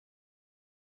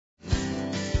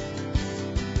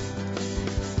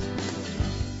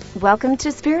Welcome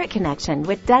to Spirit Connection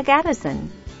with Doug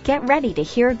Addison. Get ready to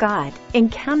hear God,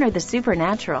 encounter the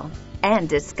supernatural, and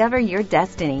discover your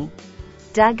destiny.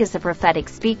 Doug is a prophetic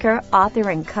speaker, author,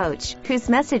 and coach whose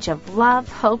message of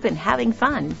love, hope, and having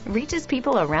fun reaches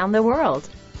people around the world.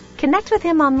 Connect with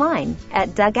him online at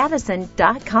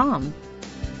DougAddison.com.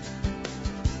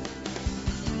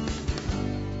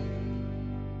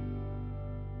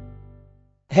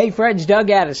 Hey friends, Doug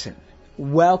Addison.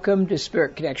 Welcome to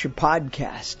Spirit Connection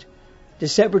Podcast.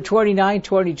 December 29,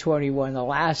 2021, the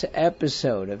last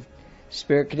episode of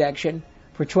Spirit Connection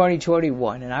for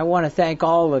 2021. And I want to thank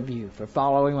all of you for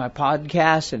following my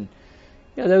podcast and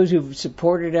those who've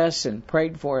supported us and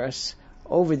prayed for us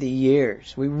over the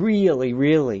years. We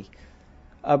really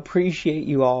appreciate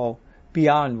you all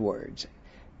beyond words.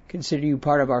 Consider you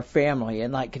part of our family,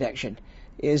 and Light Connection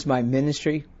is my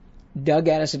ministry.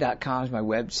 DougAddison.com is my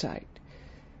website.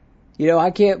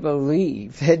 I can't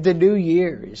believe that the new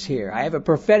year is here. I have a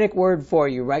prophetic word for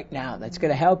you right now that's going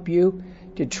to help you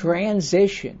to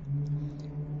transition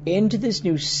into this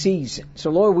new season.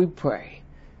 So, Lord, we pray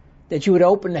that you would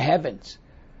open the heavens,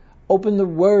 open the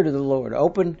word of the Lord,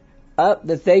 open up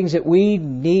the things that we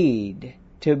need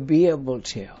to be able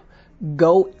to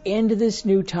go into this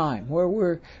new time where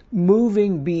we're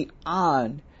moving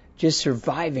beyond just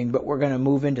surviving, but we're going to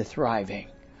move into thriving.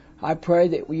 I pray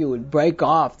that you would break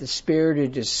off the spirit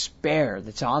of despair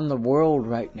that's on the world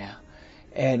right now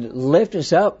and lift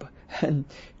us up in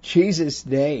Jesus'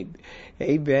 name.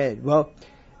 Amen. Well,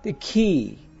 the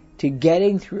key to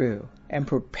getting through and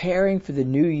preparing for the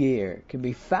new year can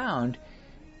be found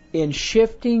in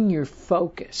shifting your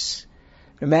focus.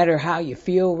 No matter how you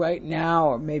feel right now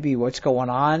or maybe what's going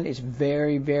on, it's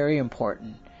very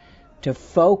important to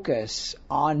focus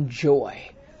on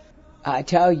joy. I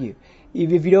tell you,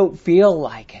 even if you don't feel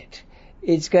like it,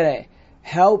 it's going to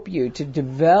help you to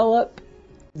develop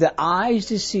the eyes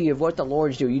to see of what the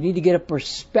Lord's doing. You need to get a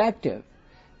perspective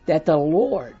that the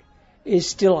Lord is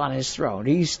still on his throne.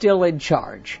 He's still in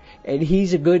charge. And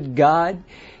he's a good God.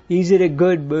 He's in a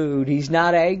good mood. He's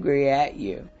not angry at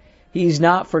you. He's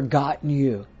not forgotten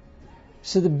you.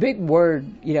 So the big word,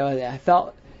 I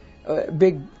felt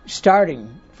big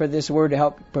starting for this word to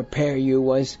help prepare you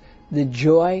was the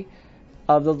joy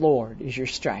of the Lord is your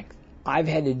strength. I've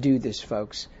had to do this,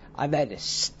 folks. I've had to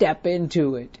step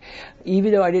into it,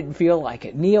 even though I didn't feel like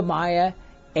it. Nehemiah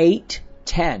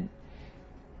 8:10.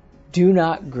 Do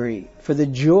not grieve, for the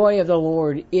joy of the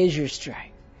Lord is your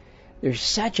strength. There's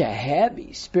such a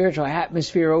heavy spiritual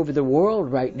atmosphere over the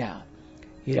world right now.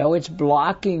 It's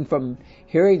blocking from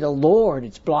hearing the Lord.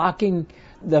 It's blocking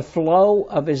the flow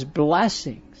of his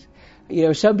blessings.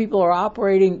 Some people are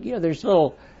operating, there's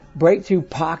little breakthrough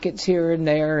pockets here and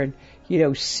there and,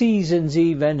 seasons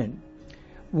even. And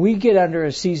we get under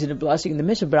a season of blessing in the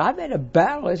midst of it. But I've had a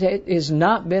battle. It has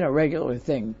not been a regular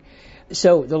thing.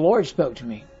 So the Lord spoke to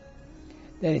me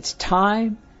that it's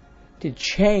time to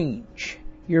change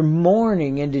your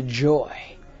mourning into joy.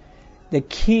 The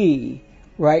key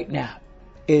right now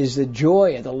is the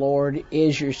joy of the Lord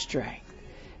is your strength.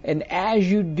 And as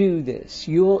you do this,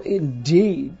 you will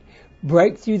indeed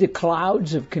break through the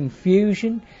clouds of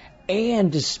confusion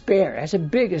and despair. That's the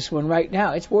biggest one right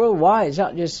now. It's worldwide. It's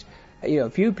not just, a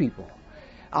few people.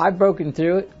 I've broken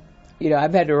through it.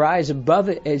 I've had to rise above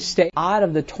it and stay out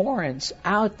of the torrents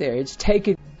out there. It's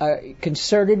taken a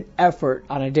concerted effort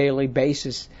on a daily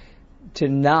basis to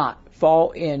not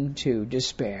fall into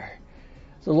despair.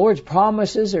 The Lord's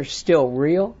promises are still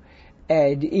real.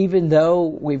 And even though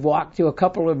we've walked through a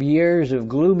couple of years of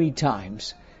gloomy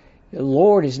times, the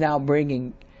Lord is now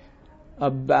bringing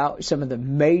about some of the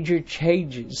major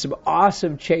changes, some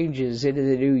awesome changes into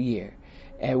the new year.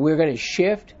 And we're going to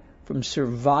shift from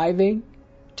surviving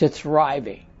to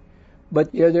thriving.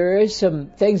 But there is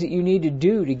some things that you need to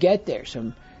do to get there,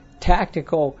 some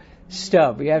tactical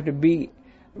stuff. You have to be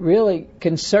really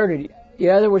concerted. In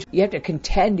other words, you have to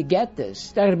contend to get this.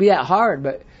 It's not going to be that hard,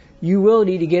 but you will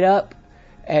need to get up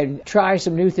and try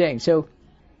some new things. So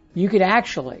you can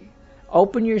actually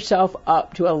open yourself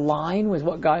up to align with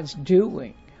what God's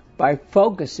doing by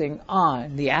focusing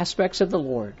on the aspects of the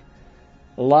Lord.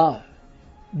 Love,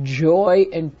 joy,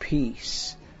 and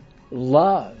peace.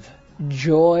 Love,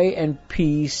 joy, and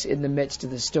peace in the midst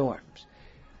of the storms.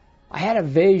 I had a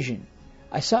vision.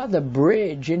 I saw the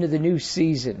bridge into the new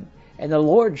season, and the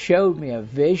Lord showed me a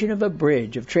vision of a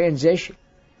bridge of transition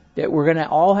that we're going to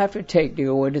all have to take to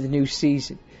go into the new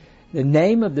season. The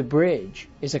name of the bridge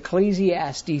is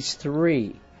Ecclesiastes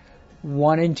 3,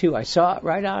 1 and 2. I saw it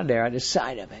right on there on the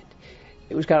side of it.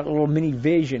 It was got a little mini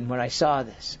vision when I saw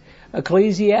this.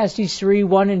 Ecclesiastes 3,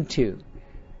 1 and 2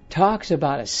 talks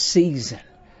about a season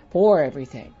for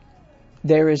everything.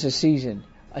 there is a season,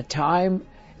 a time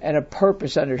and a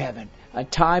purpose under heaven, a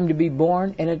time to be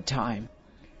born and a time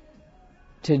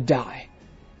to die.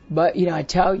 But, I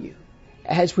tell you,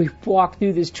 as we walk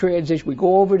through this transition, we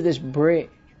go over to this bridge,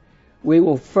 we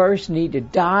will first need to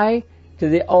die to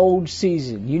the old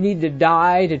season. You need to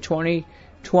die to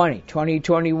 2020,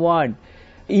 2021.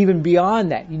 Even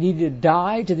beyond that, you need to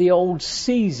die to the old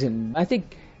season. I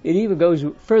think it even goes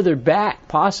further back,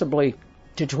 possibly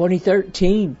to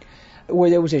 2013, where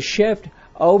there was a shift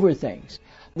over things.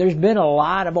 There's been a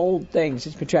lot of old things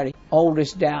that's been trying to hold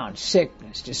us down.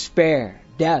 Sickness, despair,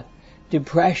 death,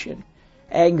 depression,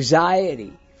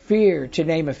 anxiety, fear, to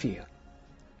name a few.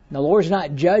 The Lord's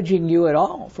not judging you at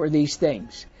all for these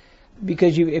things.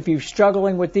 Because if you're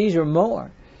struggling with these or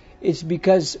more, it's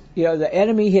because, the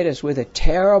enemy hit us with a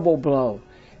terrible blow.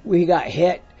 We got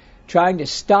hit trying to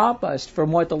stop us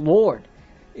from what the Lord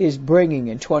is bringing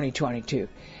in 2022.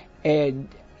 And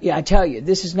I tell you,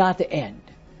 this is not the end.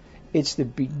 It's the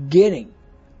beginning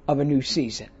of a new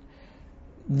season.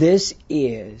 This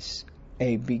is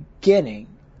a beginning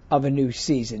of a new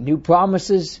season. New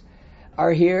promises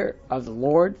are here of the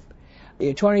Lord.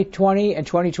 2020 and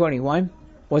 2021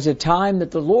 was a time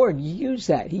that the Lord used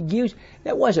that.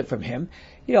 That wasn't from Him.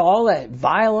 All that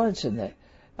violence and the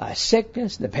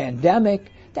sickness, the pandemic,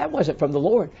 that wasn't from the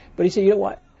Lord. But He said, you know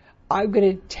what? I'm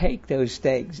going to take those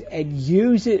things and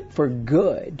use it for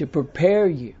good, to prepare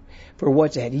you for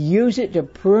what's ahead. Use it to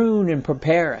prune and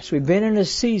prepare us. We've been in a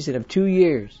season of 2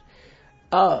 years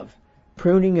of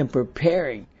pruning and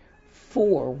preparing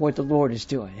for what the Lord is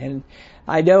doing. And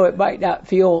I know it might not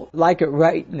feel like it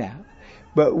right now,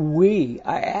 but we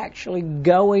are actually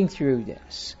going through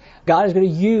this. God is going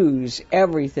to use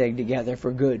everything together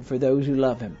for good for those who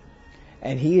love Him.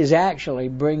 And He is actually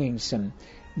bringing some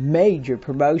major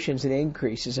promotions and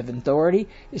increases of authority,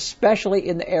 especially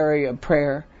in the area of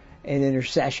prayer and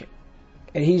intercession.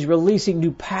 And He's releasing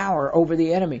new power over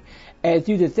the enemy and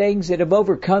through the things that have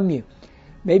overcome you.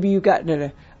 Maybe you've gotten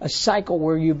in a cycle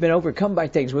where you've been overcome by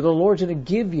things, where the Lord's going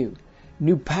to give you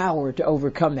new power to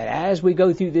overcome that. As we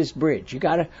go through this bridge, you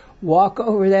got to walk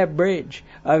over that bridge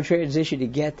of transition to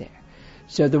get there.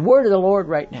 So the word of the Lord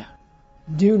right now,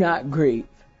 do not grieve.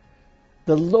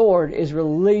 The Lord is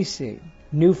releasing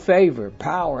new favor,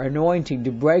 power, anointing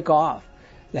to break off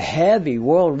the heavy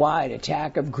worldwide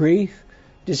attack of grief,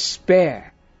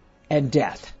 despair, and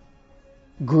death.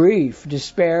 Grief,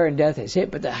 despair, and death is hit,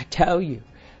 but I tell you,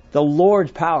 the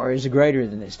Lord's power is greater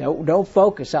than this. Don't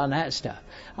focus on that stuff.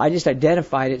 I just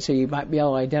identified it so you might be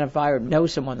able to identify or know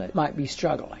someone that might be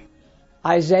struggling.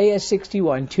 Isaiah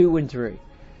 61, 2 and 3.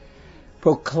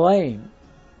 Proclaim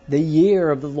the year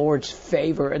of the Lord's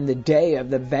favor and the day of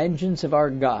the vengeance of our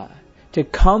God, to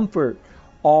comfort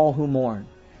all who mourn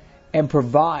and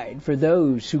provide for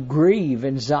those who grieve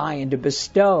in Zion, to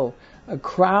bestow a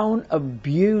crown of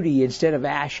beauty instead of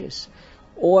ashes,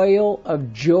 oil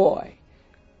of joy.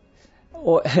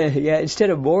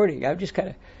 Instead of mourning. I'm just kind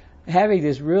of having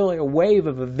this really a wave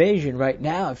of a vision right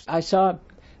now. I saw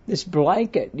this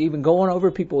blanket even going over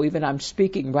people, even I'm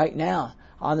speaking right now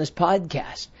on this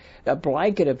podcast, a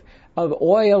blanket of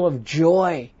oil of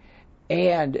joy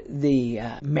and the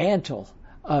mantle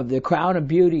of the crown of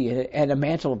beauty and a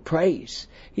mantle of praise.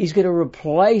 He's going to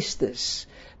replace this.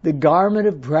 The garment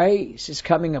of praise is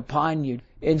coming upon you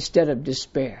instead of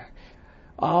despair.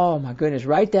 Oh my goodness,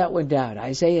 write that one down.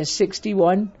 Isaiah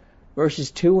 61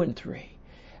 verses 2 and 3.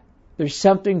 There's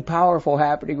something powerful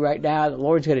happening right now. The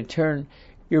Lord's going to turn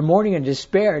your mourning and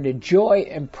despair into joy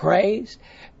and praise.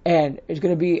 And there's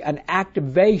going to be an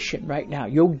activation right now.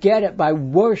 You'll get it by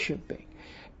worshiping.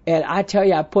 And I tell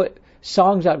you, I put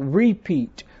songs on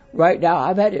repeat right now.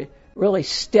 I've had to really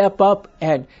step up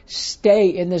and stay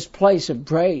in this place of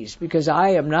praise, because I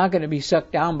am not going to be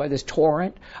sucked down by this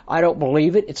torrent. I don't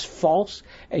believe it. It's false.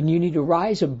 And you need to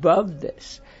rise above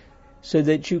this so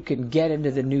that you can get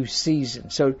into the new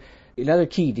season. So another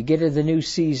key to get into the new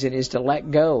season is to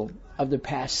let go of the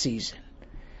past season.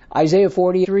 Isaiah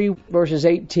 43 verses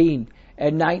 18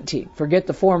 and 19. Forget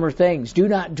the former things. Do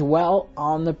not dwell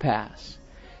on the past.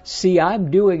 See,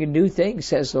 I'm doing a new thing,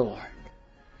 says the Lord.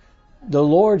 The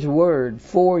Lord's word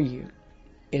for you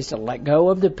is to let go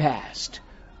of the past.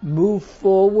 Move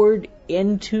forward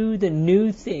into the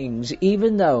new things,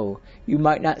 even though you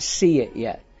might not see it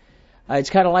yet. It's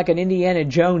kind of like an Indiana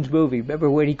Jones movie. Remember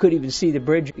when he couldn't even see the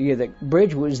bridge? The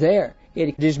bridge was there.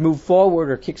 He just moved forward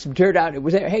or kicked some dirt out. It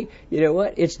was there. Hey, you know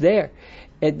what? It's there.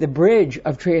 And the bridge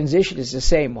of transition is the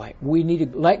same way. We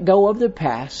need to let go of the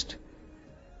past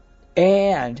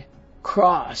and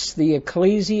cross the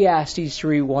Ecclesiastes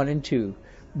 3, 1 and 2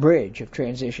 bridge of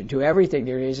transition. To everything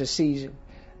there is a season,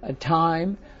 a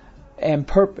time, and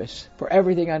purpose for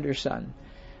everything under sun.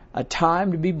 A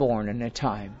time to be born and a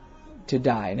time to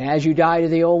die. And as you die to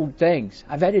the old things,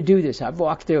 I've had to do this. I've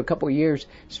walked through a couple of years,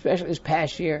 especially this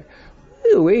past year.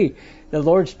 The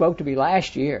Lord spoke to me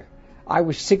last year. I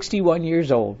was 61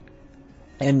 years old.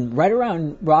 And right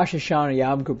around Rosh Hashanah,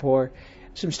 Yom Kippur,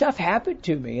 some stuff happened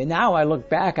to me. And now I look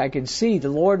back, I can see the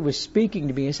Lord was speaking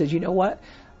to me and says, you know what?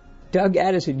 Doug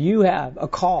Addison, you have a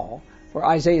call for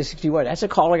Isaiah 61. That's a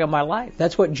calling on my life.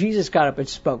 That's what Jesus got up and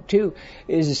spoke to,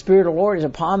 is the Spirit of the Lord is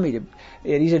upon me, and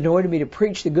He's anointed me to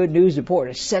preach the good news to the poor,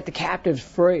 to set the captives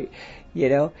free,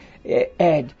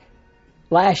 And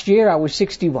last year I was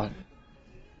 61.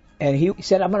 And He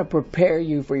said, I'm going to prepare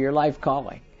you for your life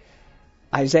calling.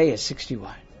 Isaiah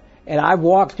 61. And I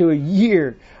walked through a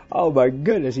year, oh my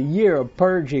goodness, a year of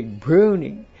purging,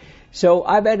 pruning. So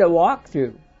I've had to walk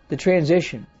through the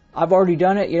transition. I've already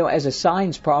done it, as a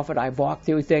signs prophet. I've walked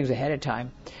through things ahead of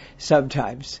time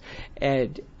sometimes.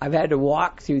 And I've had to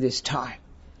walk through this time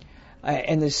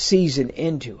and this season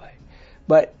into it.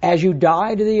 But as you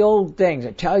die to the old things,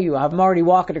 I tell you, I'm already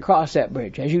walking across that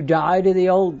bridge. As you die to the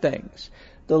old things,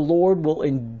 the Lord will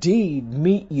indeed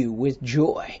meet you with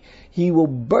joy. He will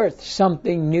birth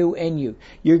something new in you.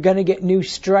 You're going to get new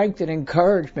strength and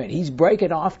encouragement. He's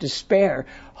breaking off despair,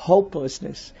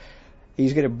 hopelessness.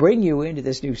 He's going to bring you into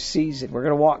this new season. We're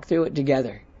going to walk through it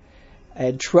together.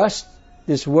 And trust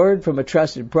this word from a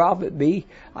trusted prophet.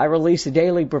 I release the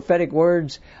daily prophetic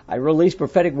words. I release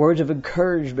prophetic words of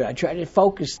encouragement. I try to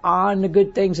focus on the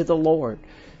good things of the Lord,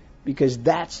 because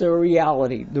that's the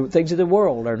reality. The things of the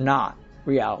world are not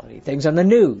reality. Things on the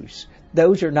news,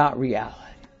 those are not reality.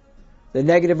 The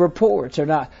negative reports are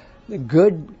not the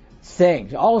good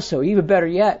things. Also, even better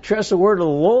yet, trust the word of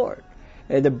the Lord.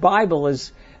 And the Bible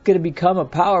is going to become a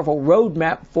powerful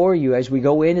roadmap for you as we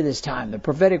go into this time. The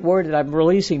prophetic word that I'm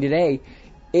releasing today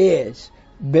is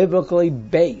biblically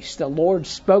based. The Lord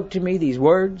spoke to me these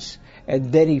words,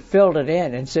 and then He filled it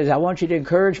in and says, I want you to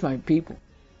encourage my people.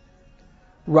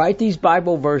 Write these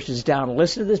Bible verses down,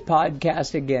 listen to this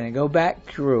podcast again, and go back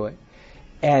through it,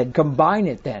 and combine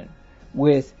it then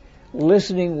with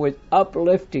listening with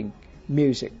uplifting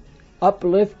music.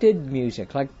 Uplifted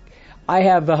music. Like I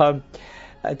have,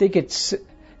 I think it's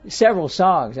several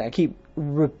songs I keep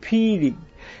repeating.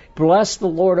 Bless the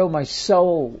Lord, oh my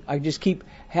soul. I just keep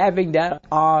having that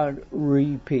on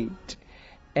repeat.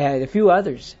 And a few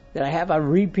others that I have on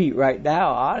repeat right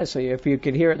now, honestly, if you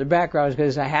can hear it in the background,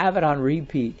 because I have it on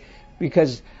repeat,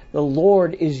 because the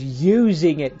Lord is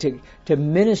using it to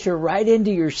minister right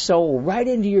into your soul, right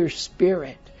into your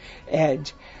spirit.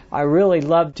 And I really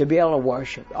love to be able to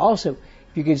worship. Also, if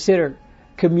you consider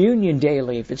communion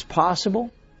daily, if it's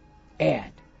possible,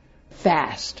 and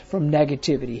fast from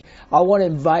negativity. I want to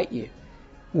invite you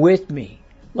with me.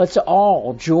 Let's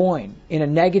all join in a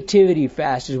negativity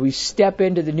fast as we step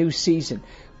into the new season,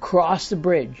 cross the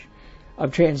bridge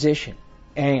of transition,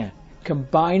 and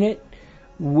combine it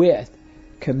with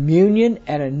communion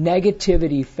and a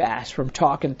negativity fast from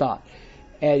talk and thought.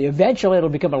 And eventually it'll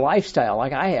become a lifestyle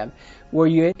like I have, where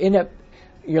you end up,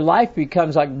 your life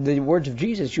becomes like the words of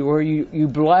Jesus, where you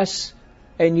bless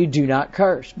and you do not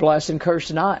curse. Bless and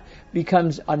curse not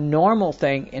becomes a normal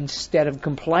thing instead of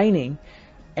complaining,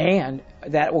 and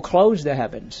that will close the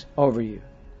heavens over you.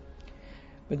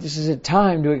 But this is a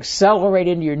time to accelerate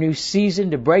into your new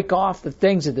season, to break off the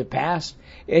things of the past.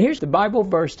 And here's the Bible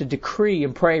verse to decree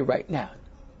and pray right now.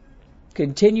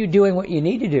 Continue doing what you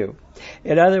need to do.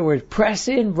 In other words, press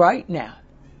in right now.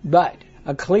 But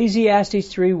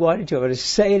Ecclesiastes 3:1 and 2, I'm going to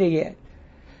say it again.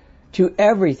 To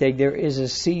everything there is a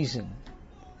season,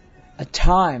 a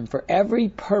time for every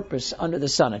purpose under the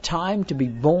sun, a time to be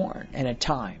born and a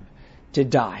time to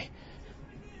die.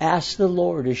 Ask the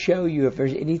Lord to show you if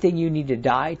there's anything you need to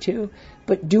die to,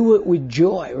 but do it with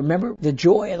joy. Remember, the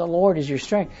joy of the Lord is your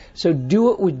strength. So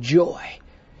do it with joy.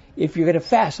 If you're going to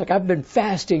fast, like I've been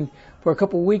fasting for a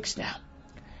couple of weeks now,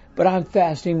 but I'm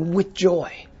fasting with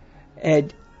joy.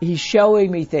 And He's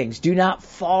showing me things. Do not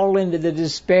fall into the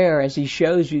despair as He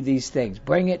shows you these things.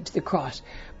 Bring it to the cross.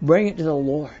 Bring it to the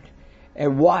Lord.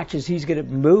 And watch as He's going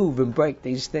to move and break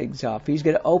these things off. He's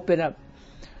going to open up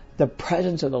the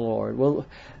presence of the Lord. Well,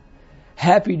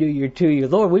 Happy New Year to you.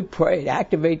 Lord, we pray to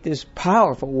activate this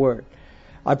powerful word.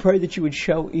 I pray that you would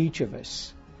show each of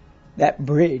us that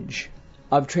bridge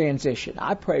of transition.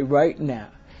 I pray right now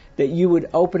that you would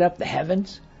open up the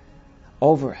heavens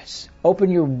over us. Open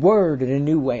your word in a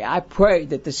new way. I pray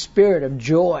that the spirit of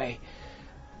joy,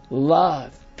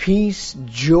 love, peace,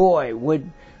 joy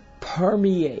would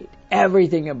permeate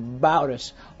everything about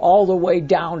us, all the way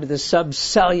down to the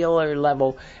subcellular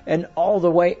level and all the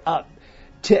way up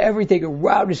to everything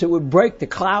around us. It would break the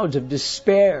clouds of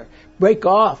despair, break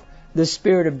off the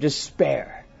spirit of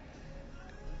despair.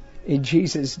 In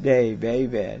Jesus' name,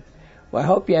 amen. Well, I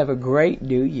hope you have a great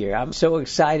new year. I'm so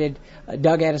excited.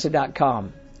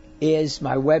 DougAddison.com is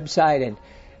my website, and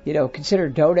consider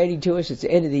donating to us. It's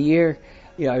the end of the year.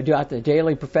 I do out the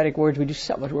daily prophetic words. We do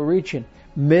so much. We're reaching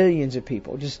millions of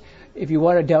people. Just if you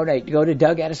want to donate, go to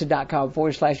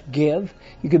DougAddison.com/give.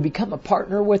 You can become a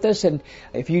partner with us, and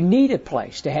if you need a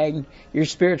place to hang your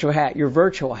spiritual hat, your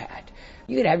virtual hat,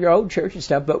 you can have your own church and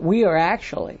stuff. But we are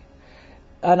actually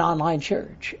an online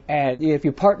church, and if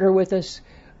you partner with us,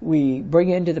 we bring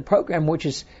into the program, which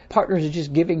is partners are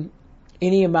just giving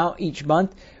any amount each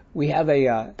month. We have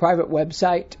a private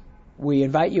website we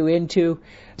invite you into,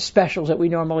 specials that we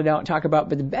normally don't talk about.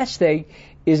 But the best thing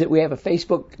is that we have a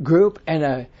Facebook group and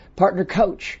a partner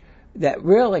coach that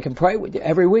really can pray with you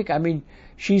every week. I mean,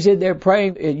 she's in there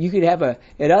praying. You could have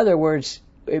in other words,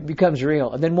 it becomes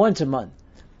real. And then once a month,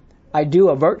 I do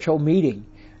a virtual meeting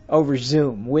over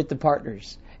Zoom with the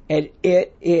partners. And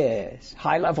it is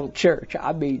high-level church.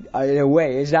 I mean, in a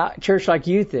way, it's not church like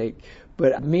you think.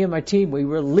 But me and my team, we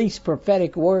release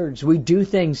prophetic words. We do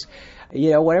things,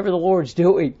 whatever the Lord's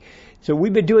doing. So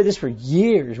we've been doing this for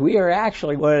years. We are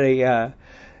actually one of the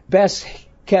best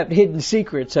kept hidden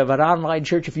secrets of an online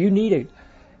church. If you need it,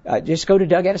 just go to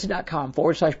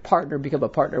DougAddison.com/partner, become a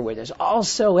partner with us.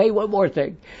 Also, hey, one more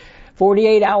thing.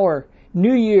 48-hour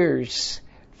New Year's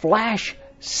flash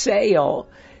sale.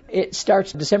 It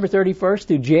starts December 31st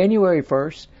through January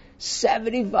 1st.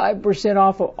 75%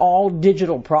 off of all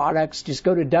digital products. Just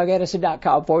go to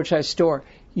DougAddison.com/store.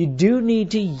 You do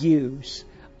need to use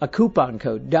a coupon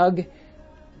code,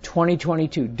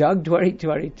 Doug2022.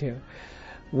 Doug2022.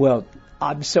 Well,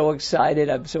 I'm so excited.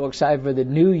 I'm so excited for the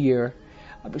new year.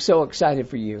 I'm so excited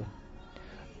for you.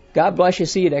 God bless you.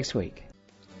 See you next week.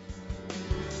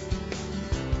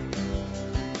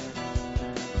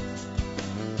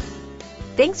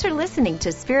 Thanks for listening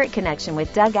to Spirit Connection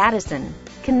with Doug Addison.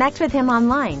 Connect with him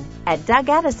online at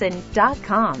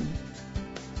DougAddison.com.